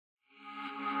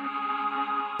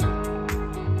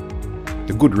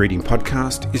The Good Reading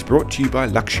Podcast is brought to you by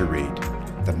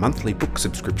LuxuryRead, the monthly book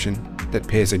subscription that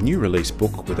pairs a new release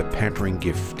book with a pampering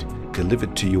gift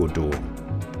delivered to your door.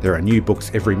 There are new books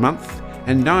every month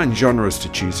and 9 genres to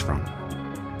choose from.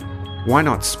 Why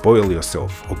not spoil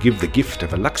yourself or give the gift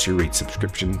of a LuxuryRead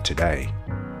subscription today?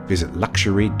 Visit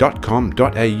luxury.com.au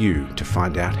to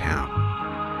find out how.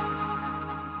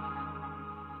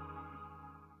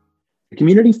 The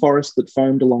community forest that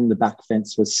foamed along the back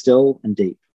fence was still and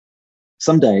deep.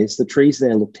 Some days, the trees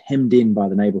there looked hemmed in by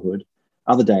the neighbourhood.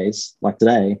 Other days, like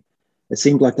today, it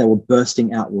seemed like they were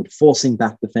bursting outward, forcing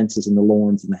back the fences and the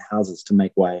lawns and the houses to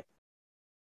make way.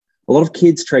 A lot of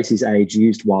kids Tracy's age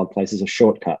used Wild Place as a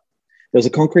shortcut. There was a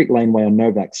concrete laneway on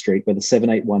Novak Street where the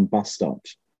 781 bus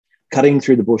stopped. Cutting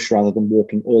through the bush rather than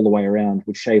walking all the way around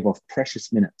would shave off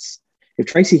precious minutes. If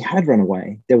Tracy had run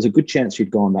away, there was a good chance she'd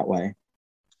gone that way.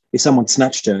 If someone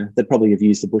snatched her, they'd probably have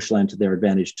used the bushland to their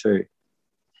advantage too.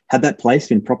 Had that place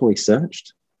been properly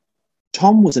searched?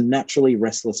 Tom was a naturally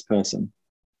restless person.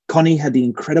 Connie had the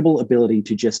incredible ability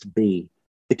to just be.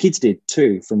 The kids did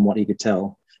too, from what he could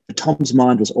tell. But Tom's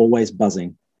mind was always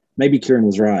buzzing. Maybe Kieran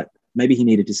was right. Maybe he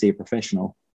needed to see a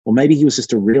professional. Or maybe he was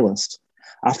just a realist.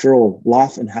 After all,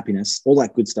 life and happiness, all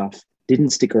that good stuff, didn't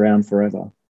stick around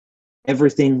forever.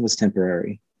 Everything was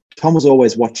temporary. Tom was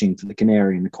always watching for the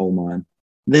canary in the coal mine.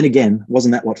 Then again,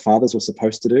 wasn't that what fathers were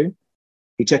supposed to do?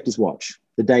 He checked his watch.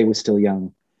 The day was still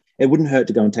young. It wouldn't hurt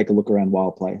to go and take a look around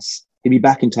Wild Place. He'd be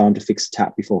back in time to fix a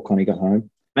tap before Connie got home.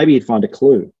 Maybe he'd find a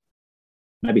clue.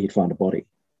 Maybe he'd find a body.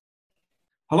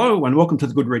 Hello and welcome to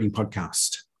the Good Reading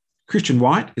Podcast. Christian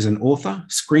White is an author,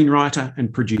 screenwriter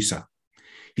and producer.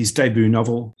 His debut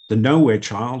novel, The Nowhere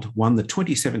Child, won the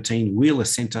 2017 Wheeler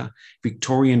Centre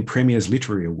Victorian Premier's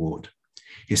Literary Award.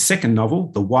 His second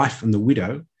novel, The Wife and the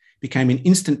Widow, became an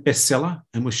instant bestseller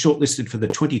and was shortlisted for the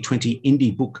 2020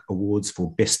 Indie Book Awards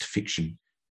for Best Fiction.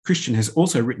 Christian has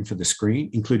also written for the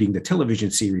screen, including the television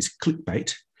series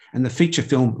Clickbait and the feature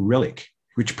film Relic,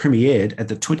 which premiered at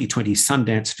the 2020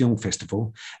 Sundance Film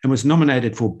Festival and was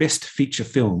nominated for Best Feature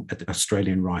Film at the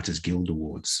Australian Writers Guild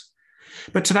Awards.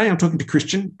 But today I'm talking to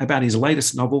Christian about his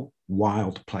latest novel,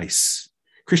 Wild Place.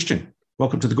 Christian,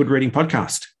 welcome to the Good Reading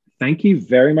Podcast. Thank you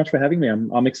very much for having me.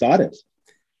 I'm excited.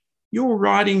 Your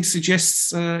writing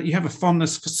suggests you have a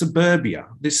fondness for suburbia.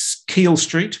 This Keele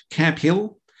Street, Camp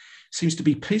Hill, seems to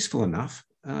be peaceful enough.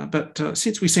 But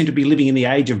since we seem to be living in the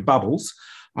age of bubbles,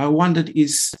 I wondered,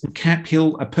 is Camp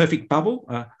Hill a perfect bubble,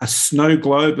 a snow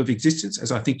globe of existence, as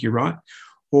I think you're right,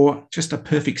 or just a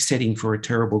perfect setting for a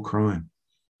terrible crime?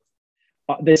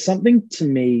 There's something to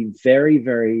me very,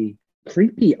 very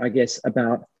creepy, I guess,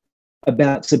 about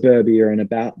suburbia and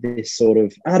about this sort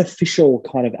of artificial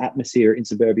kind of atmosphere in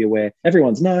suburbia where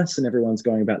everyone's nice and everyone's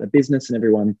going about their business and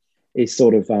everyone is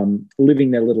sort of living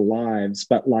their little lives.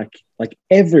 But like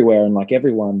everywhere and like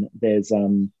everyone, there's,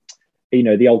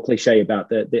 the old cliche about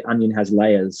the onion has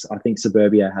layers. I think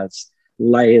suburbia has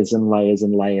layers and layers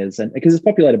and layers, and because it's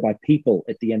populated by people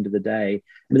at the end of the day.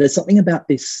 I mean, there's something about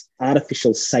this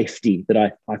artificial safety that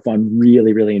I find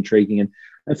really, really intriguing.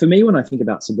 And for me, when I think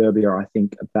about suburbia, I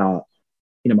think about,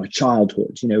 my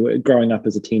childhood, growing up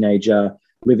as a teenager,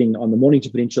 living on the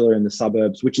Mornington Peninsula in the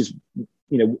suburbs, which is,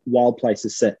 Wild Place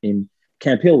is set in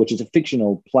Camp Hill, which is a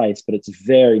fictional place, but it's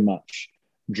very much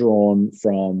drawn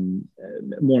from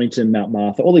Mornington, Mount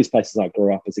Martha, all these places I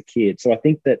grew up as a kid. So I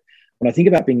think that when I think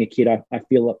about being a kid, I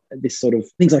feel this sort of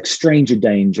things like Stranger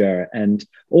Danger and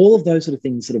all of those sort of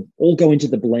things sort of all go into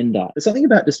the blender. There's something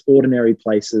about just ordinary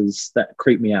places that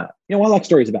creep me out. I like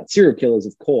stories about serial killers,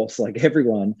 of course, like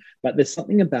everyone, but there's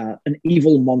something about an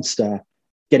evil monster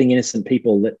getting innocent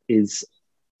people that is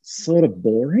sort of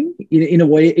boring in a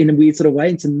weird sort of way.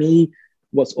 And to me,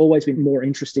 what's always been more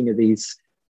interesting are these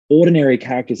ordinary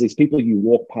characters, these people you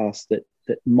walk past that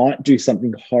might do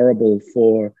something horrible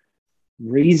for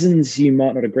reasons you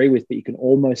might not agree with, but you can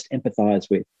almost empathize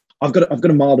with. I've got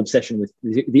a mild obsession with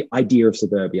the idea of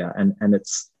suburbia and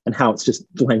how it's just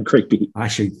plain creepy. I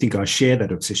actually think I share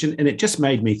that obsession, and it just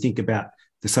made me think about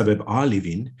the suburb I live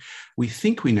in. We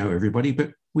think we know everybody,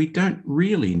 but we don't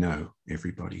really know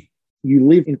everybody. You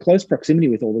live in close proximity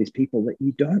with all these people that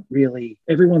you don't really.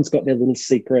 Everyone's got their little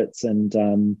secrets,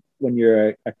 and when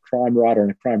you're a crime writer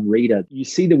and a crime reader, you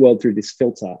see the world through this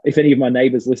filter. If any of my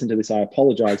neighbours listen to this, I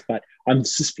apologise, but I'm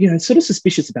sort of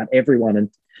suspicious about everyone. And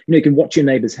you can watch your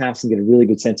neighbour's house and get a really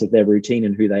good sense of their routine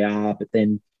and who they are. But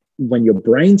then when your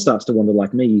brain starts to wander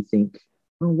like me, you think,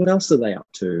 oh, what else are they up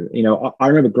to? I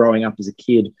remember growing up as a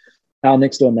kid, our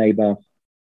next door neighbour,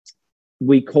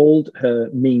 we called her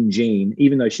Mean Jean,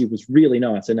 even though she was really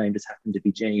nice. Her name just happened to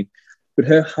be Jean. But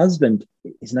her husband,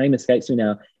 his name escapes me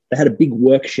now, they had a big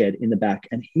work shed in the back,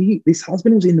 and this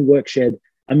husband was in the work shed.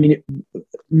 I mean,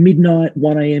 midnight,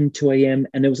 1 a.m., 2 a.m.,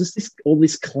 and there was just all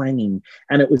this clanging,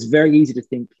 and it was very easy to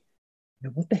think,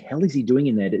 what the hell is he doing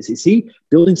in there? Is he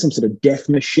building some sort of death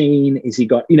machine? Is he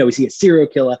a serial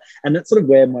killer? And that's sort of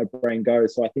where my brain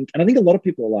goes. So I think a lot of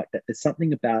people are like that. There's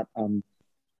something about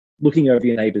looking over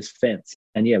your neighbor's fence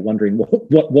and wondering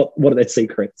what are their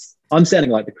secrets. I'm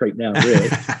sounding like the creep now, really.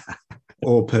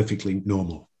 All perfectly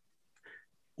normal.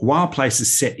 Wild Place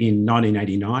is set in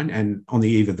 1989 and on the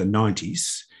eve of the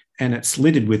 90s, and it's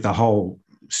littered with a whole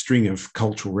string of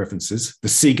cultural references. The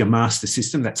Sega Master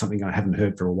System, that's something I haven't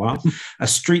heard for a while. A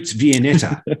Streets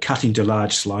Viennetta cut into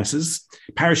large slices.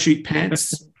 Parachute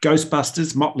Pants,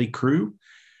 Ghostbusters, Motley Crue.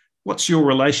 What's your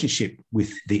relationship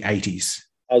with the 80s?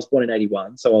 I was born in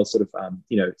 81, so I was sort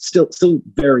of, still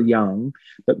very young.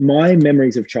 But my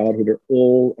memories of childhood are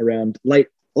all around late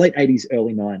 80s,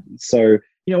 early 90s. So,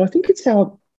 I think it's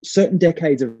how certain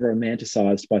decades are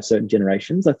romanticized by certain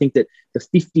generations. I think that the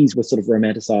 50s were sort of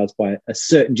romanticized by a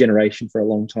certain generation for a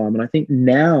long time. And I think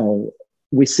now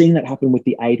we're seeing that happen with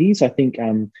the 80s. I think,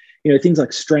 things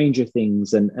like Stranger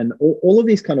Things and all of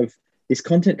these kind of this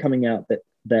content coming out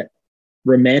that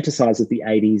romanticizes the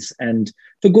 80s. And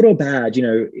for good or bad,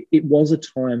 it was a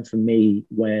time for me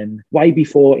when, way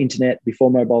before internet, before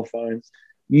mobile phones,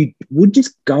 you would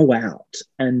just go out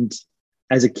and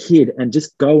as a kid and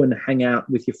just go and hang out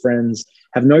with your friends,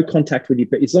 have no contact with you,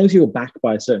 but as long as you were back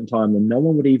by a certain time, then no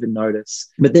one would even notice.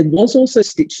 But there was also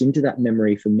stitched into that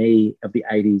memory for me of the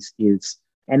 80s is,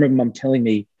 I remember Mum telling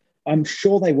me, I'm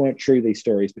sure they weren't true, these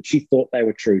stories, but she thought they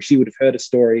were true. She would have heard a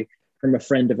story from a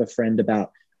friend of a friend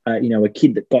about, a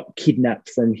kid that got kidnapped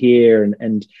from here.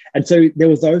 And so there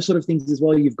was those sort of things as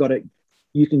well.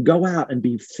 You can go out and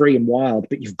be free and wild,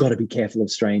 but you've got to be careful of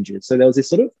strangers. So there was this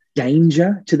sort of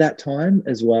danger to that time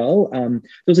as well. It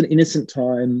was an innocent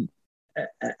time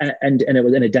and it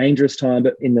was in a dangerous time,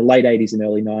 but in the late 80s and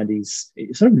early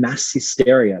 90s, sort of mass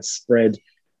hysteria spread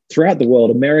throughout the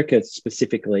world, America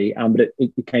specifically, but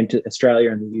it came to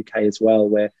Australia and the UK as well,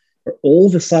 where all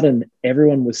of a sudden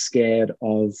everyone was scared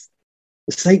of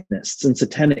Satanists and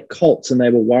satanic cults, and they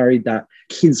were worried that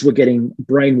kids were getting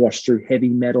brainwashed through heavy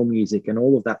metal music and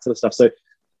all of that sort of stuff. So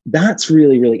that's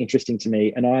really, really interesting to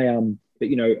me. And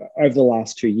over the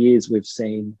last 2 years, we've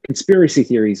seen conspiracy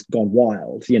theories gone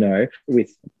wild,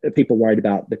 with people worried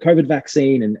about the COVID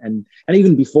vaccine and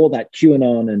even before that,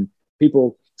 QAnon and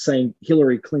people saying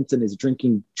Hillary Clinton is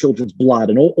drinking children's blood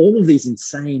and all of these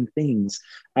insane things.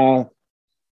 I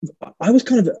was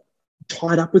kind of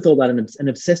tied up with all that and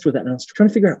obsessed with that. And I was trying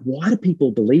to figure out, why do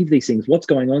people believe these things? What's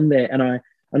going on there? And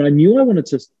I knew I wanted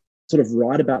to sort of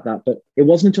write about that, but it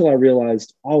wasn't until I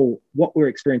realized, what we're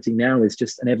experiencing now is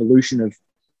just an evolution of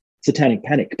satanic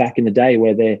panic back in the day,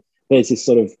 where there's this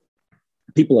sort of,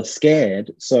 people are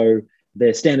scared, so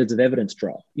their standards of evidence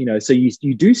drop, so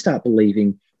you do start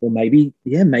believing, well,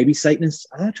 maybe Satanists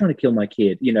are trying to kill my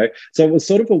kid, So it was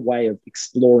sort of a way of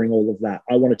exploring all of that.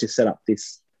 I wanted to set up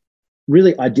this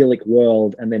really idyllic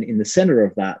world, and then in the center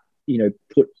of that,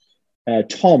 put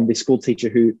Tom, this school teacher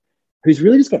who's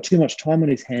really just got too much time on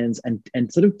his hands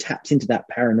and sort of taps into that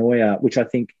paranoia, which I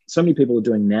think so many people are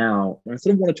doing now. And I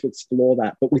sort of wanted to explore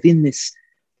that, but within this,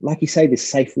 like you say, this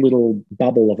safe little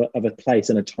bubble of a place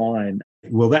and a time.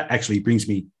 Well, that actually brings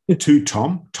me to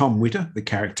Tom Witter, the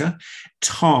character.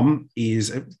 Tom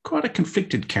is quite a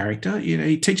conflicted character.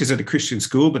 He teaches at a Christian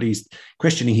school, but he's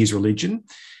questioning his religion.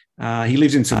 He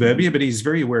lives in suburbia, but he's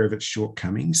very aware of its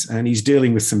shortcomings, and he's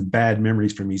dealing with some bad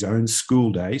memories from his own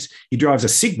school days. He drives a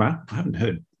Sigma. I haven't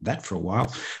heard that for a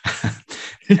while.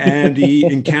 And he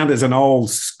encounters an old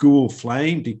school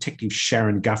flame, Detective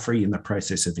Sharon Guthrie, in the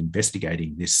process of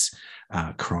investigating this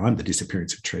crime, the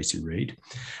disappearance of Tracy Reed.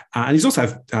 And he's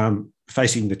also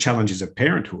facing the challenges of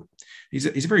parenthood. He's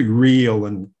a very real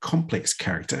and complex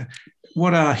character.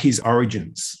 What are his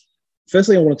origins?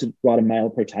 Firstly, I wanted to write a male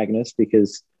protagonist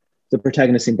because the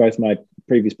protagonists in both my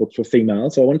previous books were female.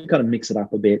 So I wanted to kind of mix it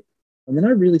up a bit. And then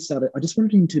I just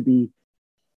wanted him to be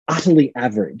utterly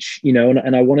average,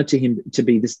 and I wanted him to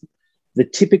be the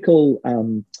typical,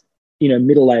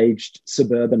 middle-aged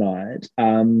suburbanite.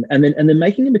 And then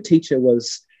making him a teacher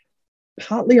was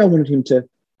partly, I wanted him to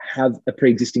have a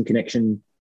pre-existing connection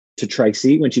to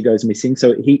Tracy when she goes missing.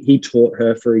 So he taught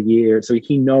her for a year. So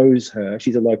he knows her.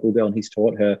 She's a local girl and he's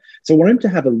taught her. So I want him to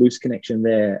have a loose connection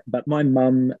there. But my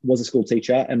mum was a school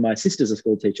teacher and my sister's a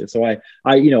school teacher. So I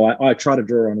try to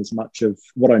draw on as much of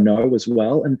what I know as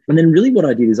well. And then really what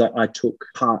I did is I took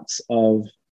parts of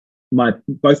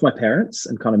both my parents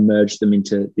and kind of merged them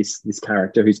into this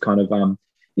character who's kind of,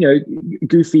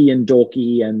 goofy and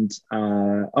dorky and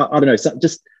I don't know, so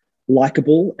just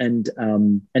likable and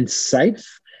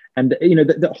safe. And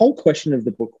the whole question of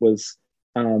the book was,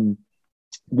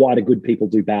 why do good people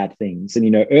do bad things?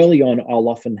 And early on, I'll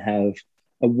often have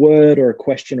a word or a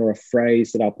question or a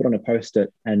phrase that I'll put on a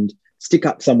post-it and stick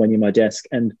up somewhere near my desk.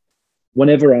 And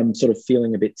whenever I'm sort of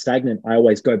feeling a bit stagnant, I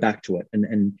always go back to it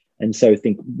and so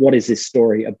think, what is this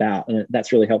story about? And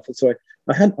that's really helpful. So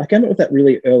I came up with that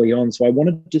really early on. So I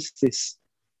wanted just this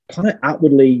kind of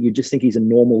outwardly, you just think he's a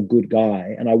normal, good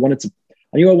guy. And I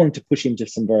knew I wanted to push him to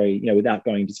some very, without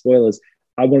going into spoilers,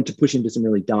 I wanted to push him to some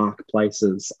really dark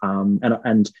places. And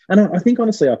I think,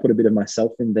 honestly, I put a bit of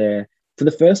myself in there. For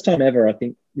the first time ever, I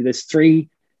think there's three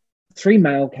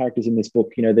male characters in this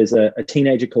book. There's a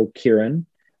teenager called Kieran,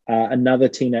 another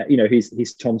teenager,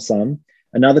 he's Tom's son,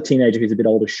 another teenager who's a bit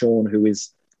older, Sean, who is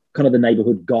kind of the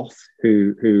neighborhood goth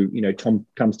who Tom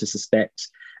comes to suspect.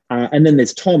 And then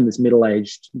there's Tom, this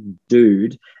middle-aged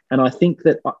dude. And I think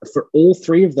that for all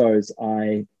three of those,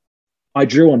 I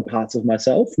drew on parts of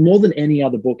myself more than any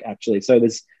other book, actually. So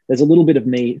there's a little bit of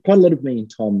me, quite a lot of me in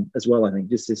Tom as well, I think,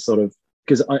 just this sort of,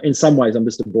 because in some ways I'm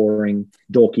just a boring,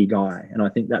 dorky guy. And I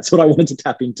think that's what I wanted to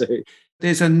tap into.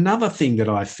 There's another thing that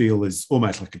I feel is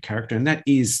almost like a character, and that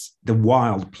is the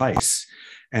wild place.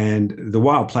 And the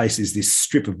wild place is this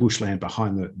strip of bushland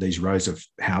behind these rows of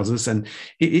houses. And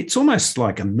it's almost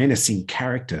like a menacing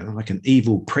character, like an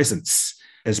evil presence,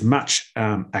 as much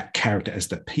a character as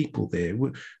the people there.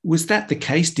 Was that the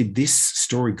case? Did this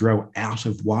story grow out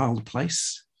of Wild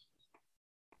Place?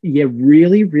 Yeah,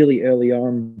 really, really early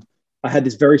on, I had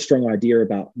this very strong idea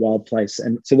about Wild Place.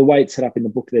 And so the way it's set up in the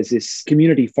book, there's this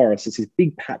community forest. It's this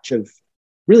big patch of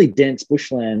really dense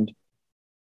bushland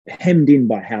hemmed in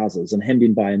by houses and hemmed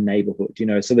in by a neighborhood,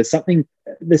 So there's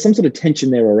some sort of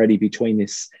tension there already between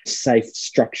this safe,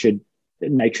 structured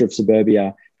nature of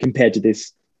suburbia compared to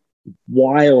this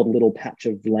wild little patch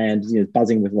of land,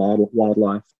 buzzing with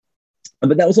wildlife.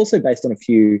 But that was also based on a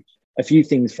few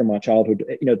things from my childhood.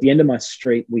 At the end of my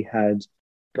street,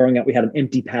 growing up, we had an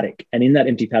empty paddock. And in that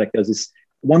empty paddock, there was this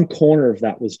one corner of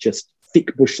that was just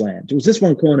thick bushland. It was just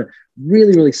one corner,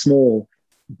 really, really small,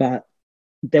 but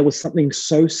there was something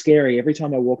so scary. Every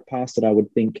time I walked past it, I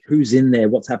would think, who's in there?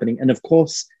 What's happening? And of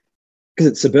course,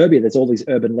 because it's suburbia, there's all these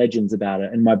urban legends about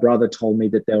it. And my brother told me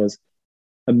that there was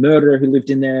a murderer who lived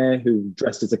in there who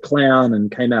dressed as a clown and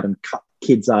came out and cut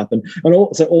kids up. And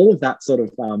all of that sort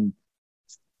of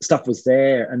stuff was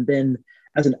there. And then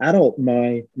as an adult,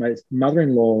 my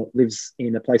mother-in-law lives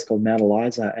in a place called Mount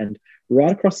Eliza, and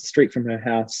right across the street from her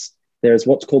house, there's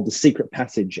what's called the Secret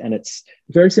Passage. And it's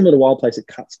very similar to Wild Place. It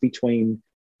cuts between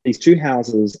these two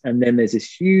houses, and then there's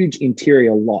this huge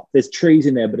interior lot. There's trees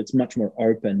in there, but it's much more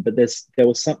open. But there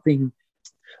was something,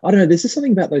 I don't know, there's just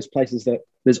something about those places that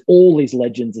there's all these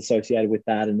legends associated with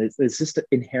that. And there's just an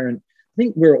inherent, I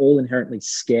think we're all inherently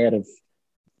scared of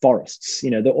forests.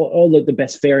 All the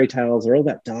best fairy tales are all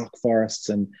about dark forests,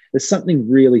 and there's something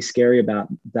really scary about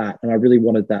that. And I really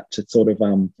wanted that to sort of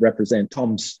represent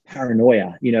Tom's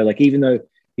paranoia. Like, even though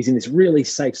he's in this really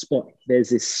safe spot, there's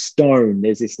this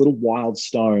little wild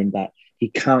stone that he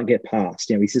can't get past.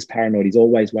 He's just paranoid. He's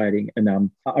always waiting.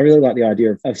 And I really like the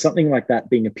idea of something like that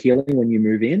being appealing when you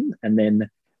move in, and then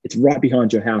it's right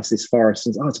behind your house, this forest,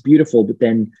 and it's beautiful, but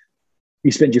then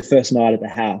you spend your first night at the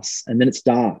house, and then it's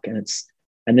dark,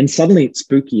 and then suddenly it's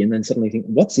spooky, and then suddenly you think,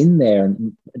 what's in there?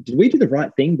 And did we do the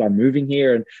right thing by moving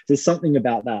here? And there's something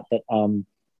about that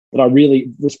I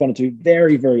really responded to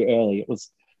very, very early. It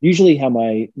was usually how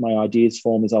my ideas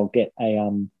form is I'll get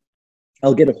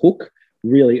a hook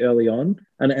really early on,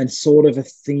 and sort of a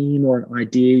theme or an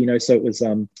idea, So it was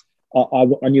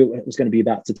I knew it was going to be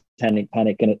about satanic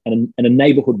panic and a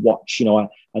neighborhood watch.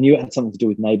 I knew it had something to do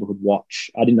with neighborhood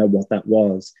watch. I didn't know what that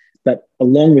was, but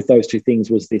along with those two things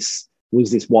was this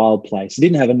wild place. It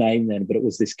didn't have a name then, but it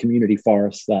was this community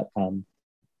forest that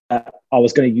I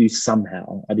was going to use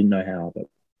somehow. I didn't know how, but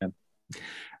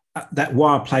yeah. That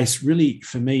wild place really,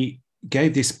 for me,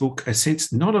 gave this book a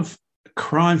sense not of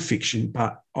crime fiction,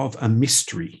 but of a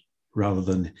mystery rather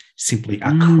than simply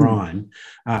a crime,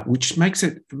 which makes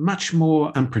it much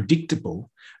more unpredictable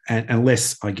and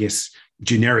less, I guess,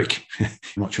 generic. I'm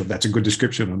not sure if that's a good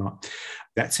description or not.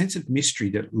 That sense of mystery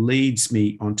that leads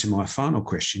me on to my final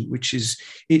question, which is,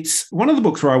 it's one of the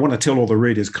books where I want to tell all the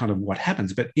readers kind of what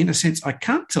happens, but in a sense, I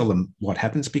can't tell them what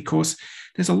happens because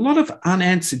there's a lot of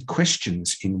unanswered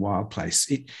questions in Wild Place.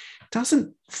 It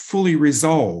doesn't fully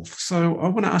resolve. So I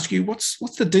want to ask you, what's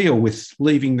the deal with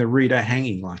leaving the reader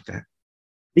hanging like that?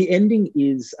 The ending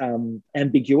is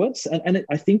ambiguous, and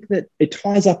I think that it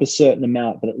ties up a certain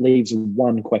amount, but it leaves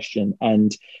one question,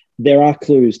 and there are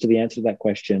clues to the answer to that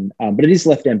question, but it is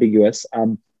left ambiguous.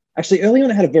 Actually, early on,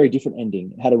 it had a very different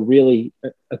ending. It had a really,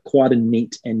 quite a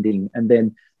neat ending. And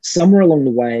then somewhere along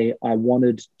the way, I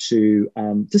wanted to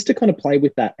just to kind of play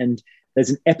with that. And there's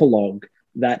an epilogue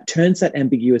that turns that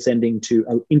ambiguous ending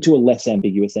into a less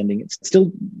ambiguous ending. It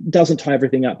still doesn't tie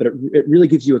everything up, but it really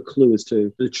gives you a clue as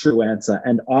to the true answer.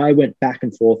 And I went back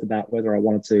and forth about whether I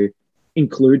wanted to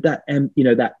include that,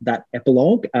 that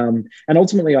epilogue. And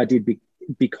ultimately, I did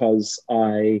because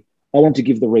I wanted to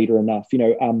give the reader enough.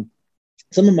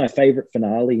 Some of my favorite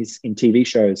finales in TV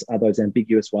shows are those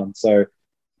ambiguous ones. So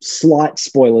slight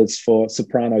spoilers for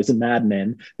Sopranos and Mad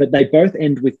Men, but they both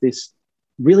end with this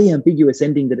really ambiguous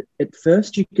ending that at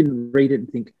first you can read it and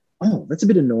think, oh, that's a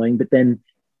bit annoying. But then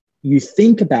you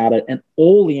think about it and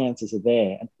all the answers are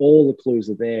there and all the clues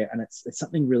are there. And it's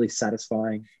something really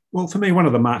satisfying. Well, for me, one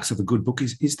of the marks of a good book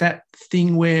is that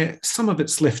thing where some of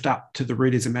it's left up to the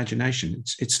reader's imagination.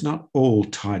 It's not all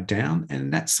tied down.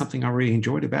 And that's something I really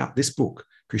enjoyed about this book,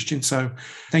 Christian. So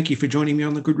thank you for joining me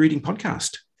on the Good Reading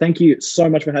Podcast. Thank you so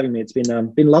much for having me. It's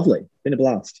been lovely. Been a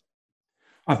blast.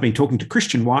 I've been talking to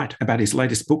Christian White about his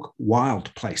latest book,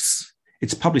 Wild Place.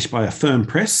 It's published by Affirm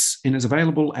Press and is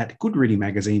available at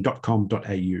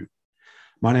goodreadingmagazine.com.au.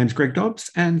 My name's Greg Dobbs,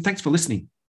 and thanks for listening.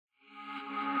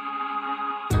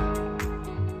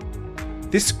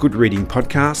 This Good Reading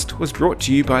Podcast was brought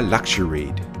to you by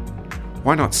LuxuryRead.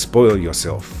 Why not spoil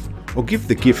yourself or give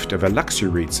the gift of a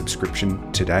LuxuryRead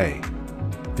subscription today?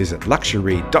 Visit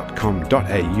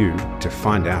luxuryread.com.au to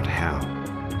find out how.